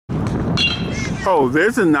Oh,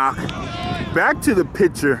 there's a knock. Back to the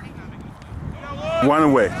pitcher. 1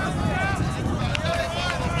 away.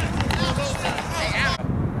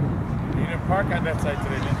 You didn't park on that side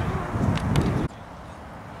today, didn't you?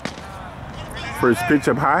 First pitch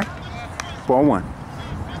up high. Ball 1.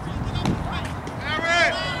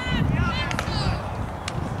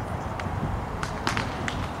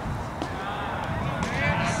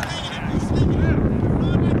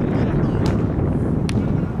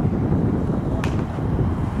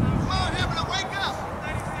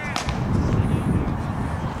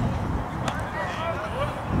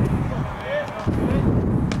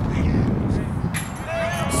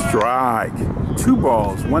 Strike. 2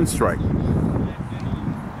 balls, 1 strike.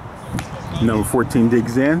 Number 14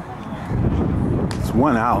 digs in. It's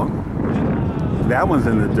 1 out. That one's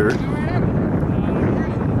in the dirt.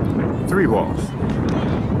 3 balls.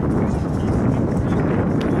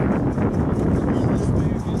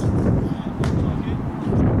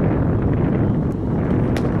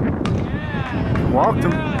 Walked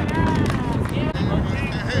him.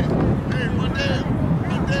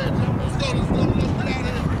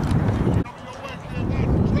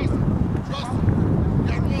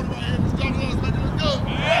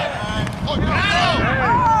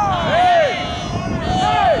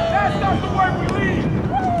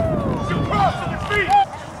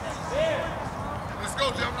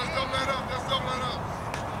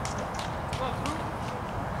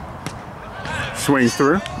 Swings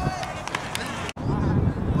through.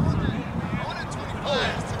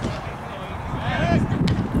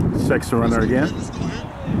 Checks the runner again.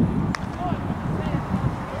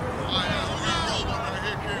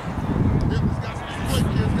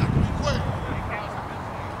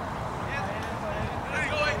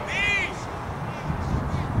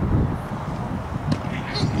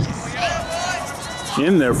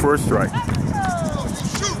 In there for a strike.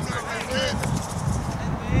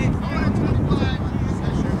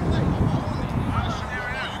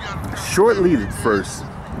 Short lead at first.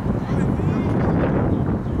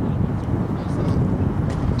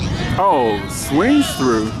 Oh, swings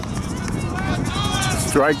through.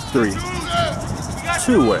 Strike 3.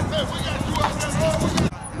 2 away.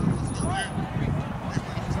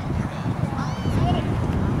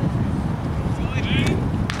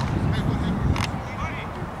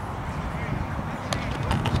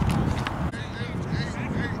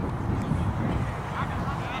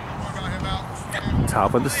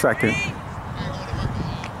 Top of the second.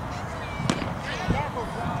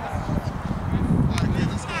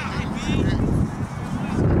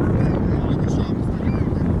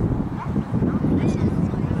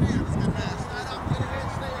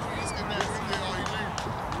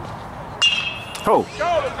 Oh,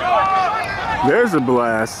 there's a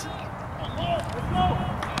blast.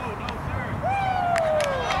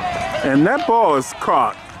 And that ball is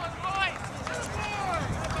caught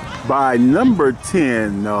by number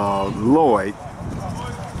 10, Lloyd,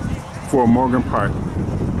 for Morgan Park.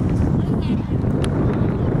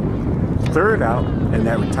 3rd out, and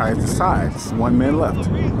that retires the sides. 1 man left.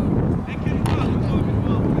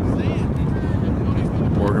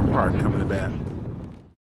 Morgan Park coming to bat.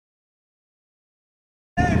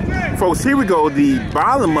 Folks, here we go, the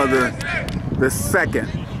bottom of the second.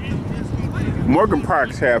 Morgan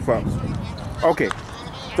Park's half up. Okay,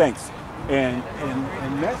 thanks. And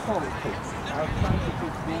that's all it takes. I was trying to get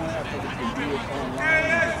this going. I thought we could do it online.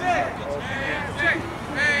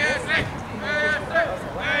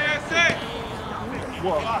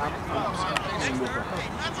 Well, I'm with her.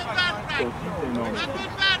 So she's in on it.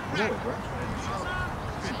 Good, right?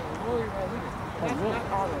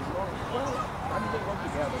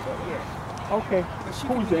 Okay.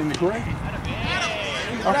 Who's in the gray?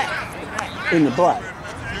 In the black.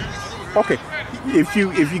 Okay. If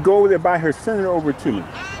you go over there by her, send her over to me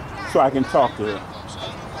so I can talk to her.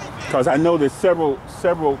 Because I know there's several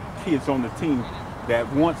kids on the team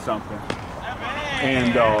that want something.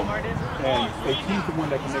 And if he's the one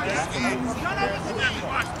that can make it happen,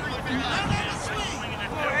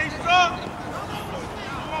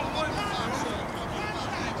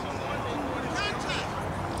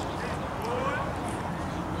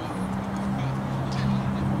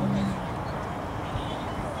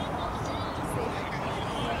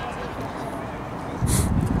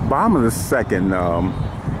 bottom of the second,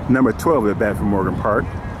 number 12 at bat for Morgan Park.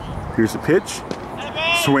 Here's the pitch.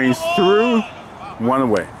 Swings through. 1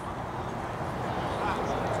 away.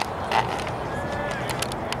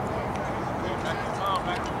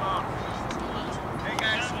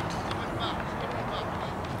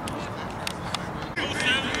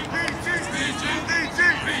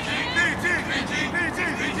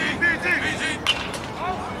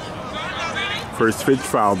 First pitch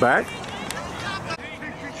foul back.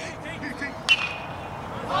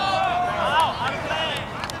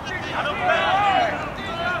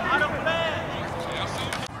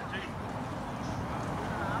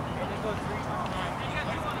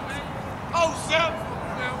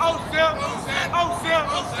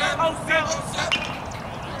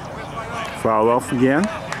 Foul off again.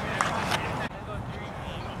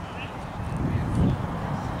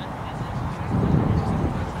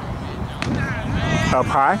 Up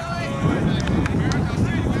high.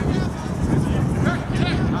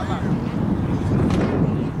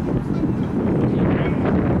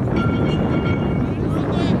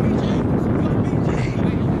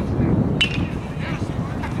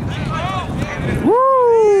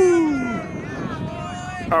 Woo!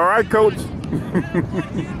 All right, coach.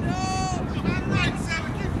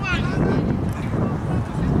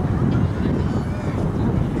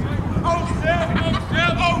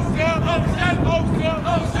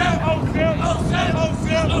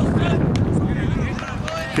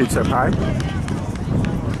 Pitch up high.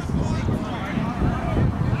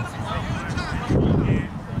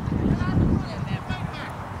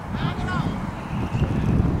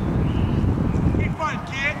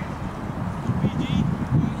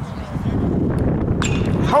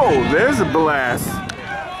 Oh, there's a blast.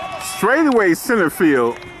 Straightaway center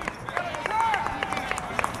field.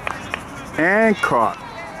 And caught.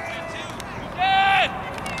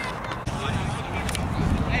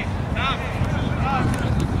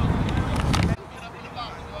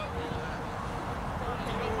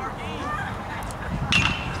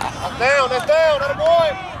 That's down, that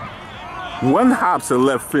boy. One hops a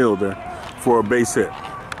left fielder for a base hit.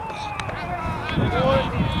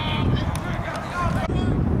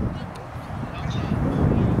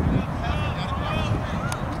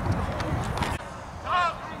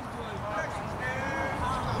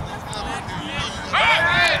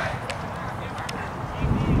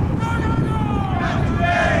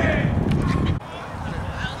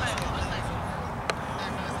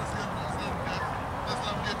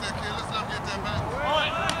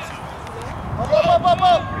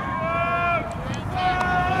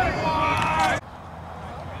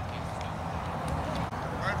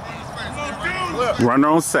 Runner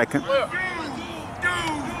on second.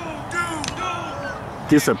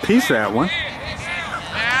 Gets a piece of that one.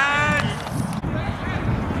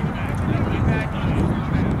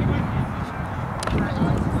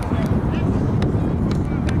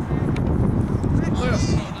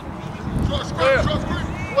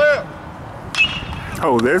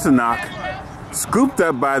 Oh, there's a knock. Scooped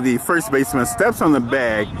up by the first baseman, steps on the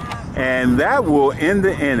bag, and that will end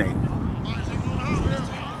the inning.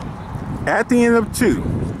 At the end of 2,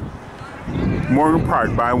 Morgan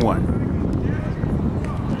Park by 1.